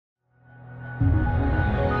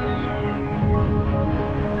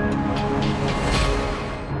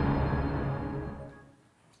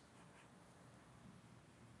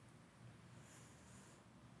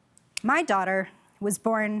My daughter was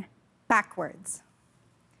born backwards.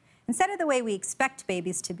 Instead of the way we expect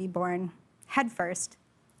babies to be born, head first,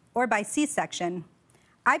 or by C-section,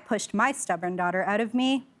 I pushed my stubborn daughter out of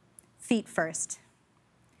me, feet first.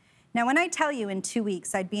 Now, when I tell you in 2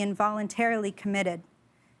 weeks I'd be involuntarily committed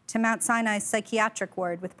to Mount Sinai's psychiatric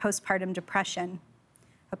ward with postpartum depression,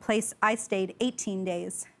 a place I stayed 18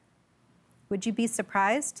 days, would you be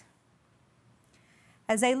surprised?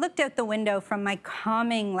 As I looked out the window from my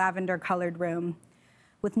calming lavender-colored room,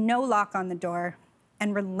 with no lock on the door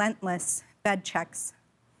and relentless bed checks,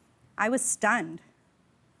 I was stunned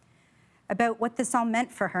about what this all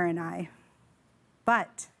meant for her and I.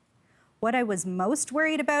 But what I was most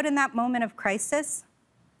worried about in that moment of crisis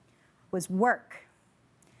was work.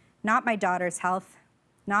 Not my daughter's health,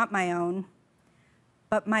 not my own,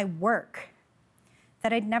 but my work.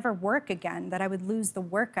 That I'd never work again, that I would lose the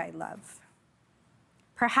work I love.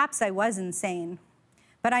 Perhaps I was insane,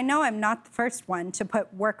 but I know I'm not the first one to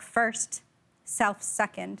put work first, self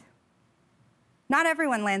second. Not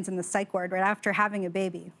everyone lands in the psych ward right after having a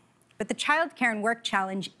baby, but the childcare and work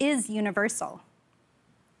challenge is universal.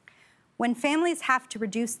 When families have to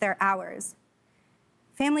reduce their hours,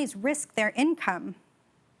 families risk their income.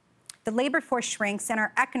 The labor force shrinks and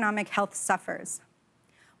our economic health suffers.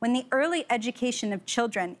 When the early education of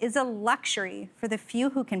children is a luxury for the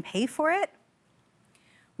few who can pay for it,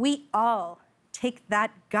 we all take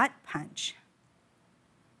that gut punch.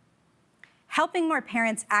 Helping more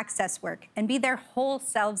parents access work and be their whole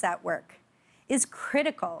selves at work is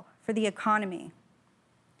critical for the economy.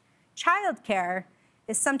 Childcare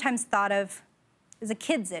is sometimes thought of as a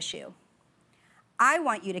kid's issue. I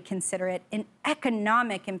want you to consider it an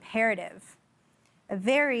economic imperative, a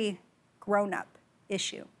very grown-up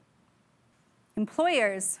issue.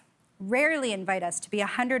 Employers rarely invite us to be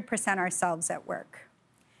 100% ourselves at work.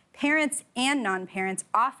 Parents and non-parents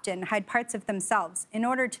often hide parts of themselves in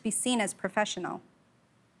order to be seen as professional.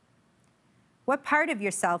 What part of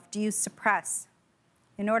yourself do you suppress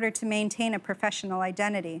in order to maintain a professional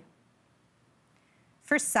identity?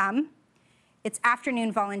 For some, it's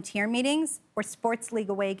afternoon volunteer meetings or sports league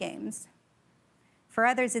away games. For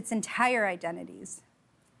others, it's entire identities,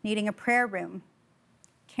 needing a prayer room,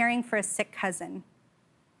 caring for a sick cousin,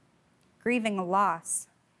 grieving a loss.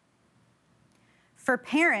 For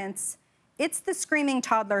parents, it's the screaming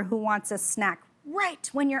toddler who wants a snack right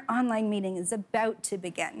when your online meeting is about to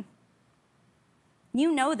begin.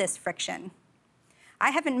 You know this friction.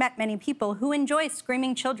 I haven't met many people who enjoy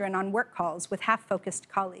screaming children on work calls with half-focused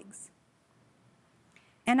colleagues.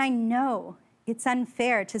 And I know it's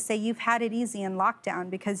unfair to say you've had it easy in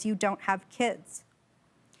lockdown because you don't have kids.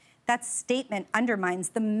 That statement undermines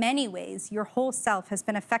the many ways your whole self has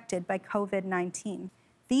been affected by COVID-19.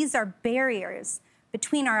 These are barriers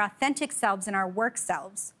between our authentic selves and our work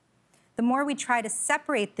selves. The more we try to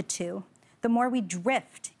separate the two, the more we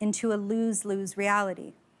drift into a lose-lose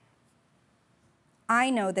reality. I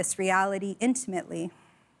know this reality intimately.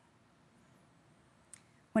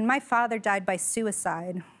 When my father died by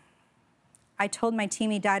suicide, I told my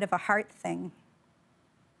team he died of a heart thing.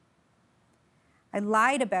 I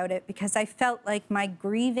lied about it because I felt like my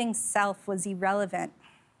grieving self was irrelevant,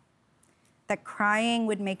 that crying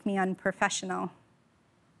would make me unprofessional.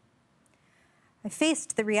 I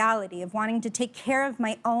faced the reality of wanting to take care of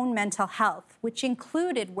my own mental health, which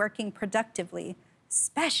included working productively,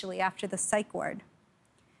 especially after the psych ward,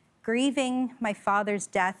 grieving my father's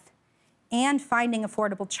death, and finding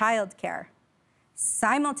affordable childcare,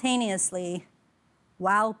 simultaneously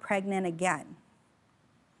while pregnant again.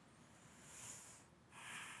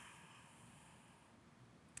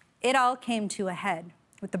 It all came to a head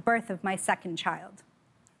with the birth of my second child.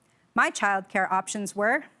 My childcare options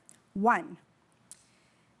were: 1,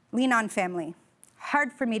 lean on family,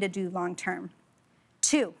 hard for me to do long term.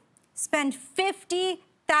 2, spend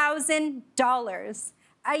 $50,000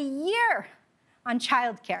 a year on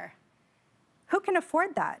childcare. Who can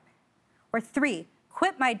afford that? Or 3,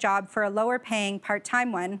 quit my job for a lower paying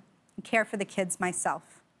part-time one and care for the kids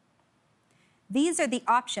myself. These are the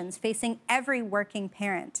options facing every working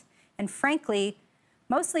parent, and frankly,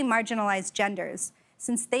 mostly marginalized genders,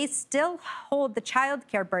 since they still hold the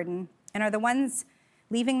childcare burden and are the ones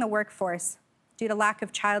leaving the workforce due to lack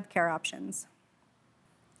of childcare options.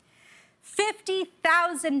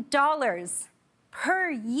 $50,000 per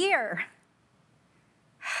year.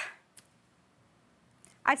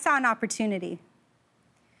 I saw an opportunity.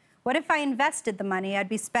 What if I invested the money I'd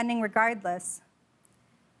be spending regardless?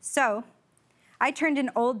 So I turned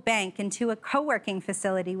an old bank into a co-working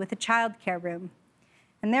facility with a childcare room.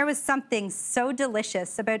 And there was something so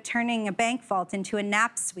delicious about turning a bank vault into a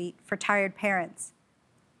nap suite for tired parents.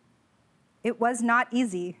 It was not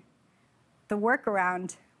easy. The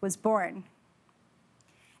workaround was born.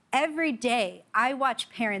 Every day, I watch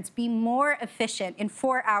parents be more efficient in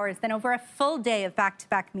 4 hours than over a full day of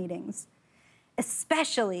back-to-back meetings,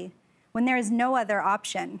 especially when there is no other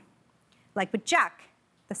option, like with Jack,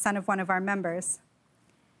 the son of one of our members.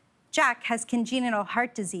 Jack has congenital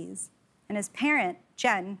heart disease, and his parent,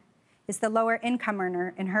 Jen, is the lower income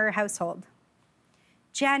earner in her household.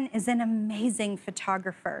 Jen is an amazing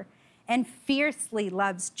photographer and fiercely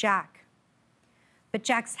loves Jack. But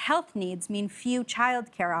Jack's health needs mean few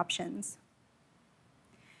childcare options.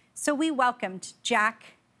 So we welcomed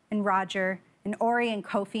Jack and Roger and Ori and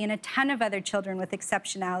Kofi and a ton of other children with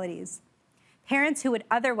exceptionalities. Parents who would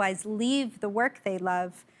otherwise leave the work they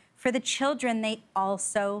love for the children they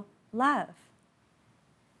also love.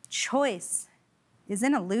 Choice is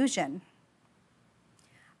an illusion.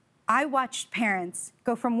 I watched parents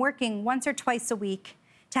go from working once or twice a week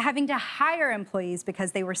to having to hire employees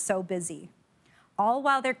because they were so busy, all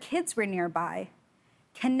while their kids were nearby,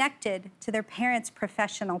 connected to their parents'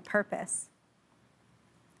 professional purpose.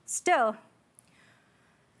 Still,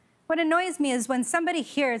 what annoys me is when somebody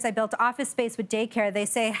hears I built office space with daycare, they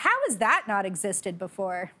say, how has that not existed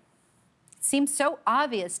before? It seems so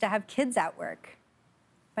obvious to have kids at work,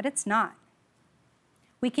 but it's not.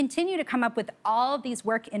 We continue to come up with all of these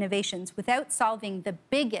work innovations without solving the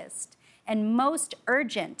biggest and most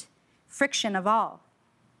urgent friction of all.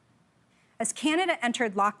 As Canada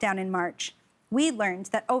entered lockdown in March, we learned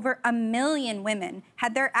that over 1 million women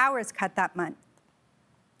had their hours cut that month.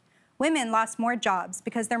 Women lost more jobs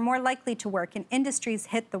because they're more likely to work in industries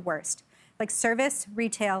hit the worst, like service,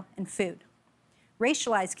 retail, and food.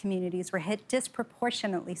 Racialized communities were hit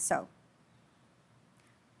disproportionately so.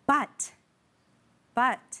 But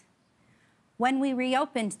when we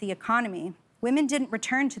reopened the economy, women didn't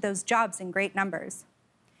return to those jobs in great numbers.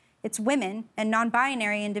 It's women and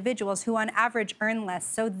non-binary individuals who on average earn less,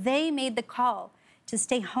 so they made the call to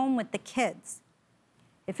stay home with the kids.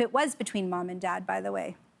 If it was between mom and dad, by the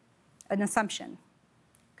way, an assumption.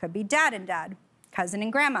 Could be dad and dad, cousin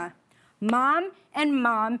and grandma, mom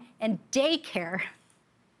and daycare.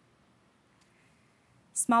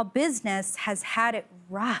 Small business has had it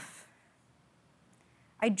rough.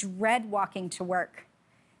 I dread walking to work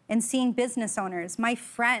and seeing business owners, my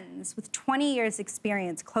friends with 20 years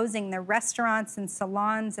experience, closing their restaurants and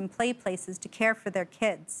salons and play places to care for their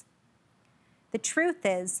kids. The truth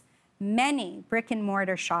is, many brick and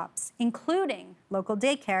mortar shops, including local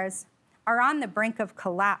daycares, are on the brink of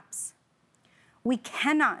collapse. We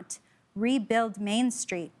cannot rebuild Main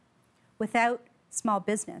Street without small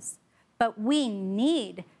business, but we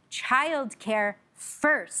need childcare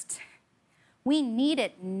first. We need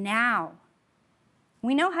it now.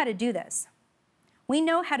 We know how to do this. We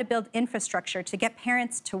know how to build infrastructure to get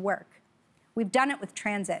parents to work. We've done it with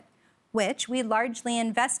transit, which we largely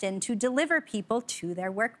invest in to deliver people to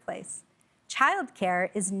their workplace. Childcare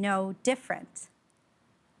is no different.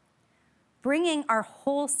 Bringing our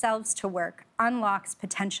whole selves to work unlocks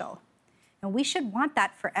potential, and we should want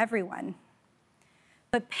that for everyone.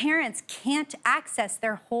 But parents can't access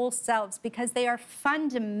their whole selves because they are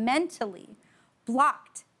fundamentally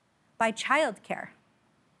blocked by childcare.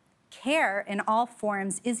 Care in all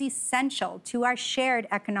forms is essential to our shared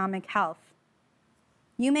economic health.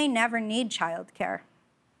 You may never need childcare,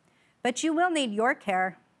 but you will need your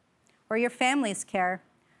care or your family's care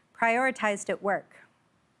prioritized at work.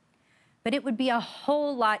 But it would be a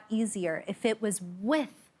whole lot easier if it was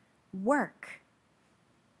with work.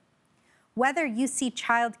 Whether you see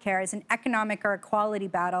childcare as an economic or equality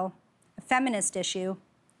battle, a feminist issue,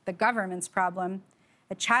 the government's problem,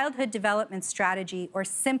 a childhood development strategy, or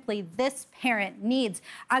simply this parent needs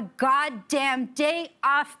a goddamn day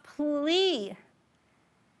off plea,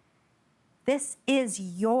 this is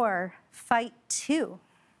your fight too.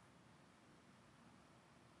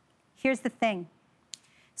 Here's the thing.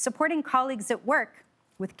 Supporting colleagues at work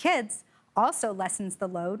with kids also lessens the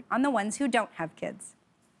load on the ones who don't have kids.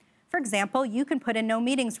 For example, you can put a no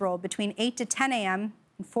meetings rule between 8 to 10 a.m.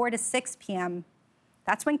 and 4 to 6 p.m.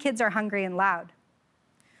 That's when kids are hungry and loud.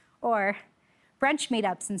 Or brunch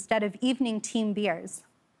meetups instead of evening team beers.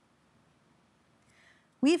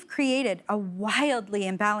 We've created a wildly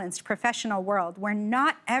imbalanced professional world where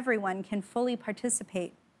not everyone can fully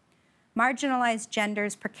participate. Marginalized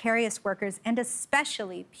genders, precarious workers, and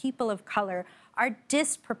especially people of color are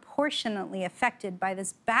disproportionately affected by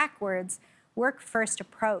this backwards work-first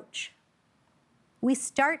approach. We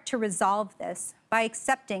start to resolve this by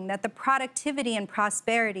accepting that the productivity and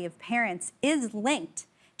prosperity of parents is linked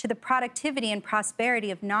to the productivity and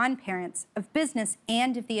prosperity of non-parents, of business,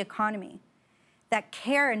 and of the economy. that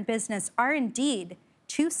care and business are indeed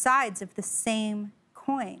two sides of the same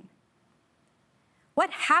coin.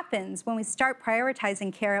 What happens when we start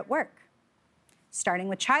prioritizing care at work? Starting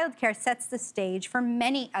with childcare sets the stage for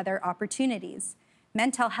many other opportunities.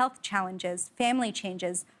 Mental health challenges, family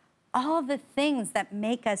changes, all the things that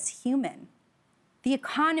make us human. The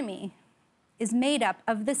economy is made up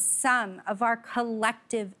of the sum of our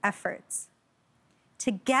collective efforts.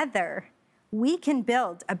 Together, we can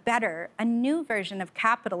build a new version of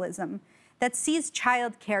capitalism that sees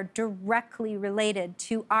childcare directly related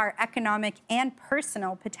to our economic and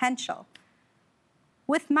personal potential.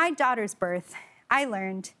 With my daughter's birth, I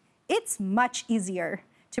learned it's much easier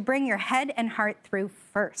to bring your head and heart through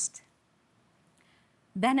first.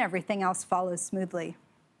 Then everything else follows smoothly.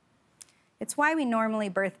 It's why we normally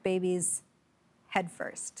birth babies head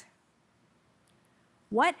first.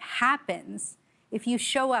 What happens if you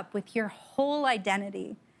show up with your whole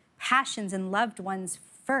identity, passions, and loved ones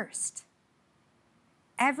first?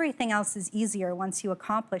 Everything else is easier once you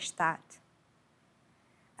accomplish that.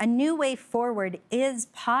 A new way forward is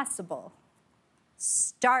possible.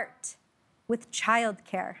 Start with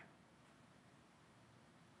childcare.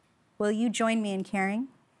 Will you join me in caring?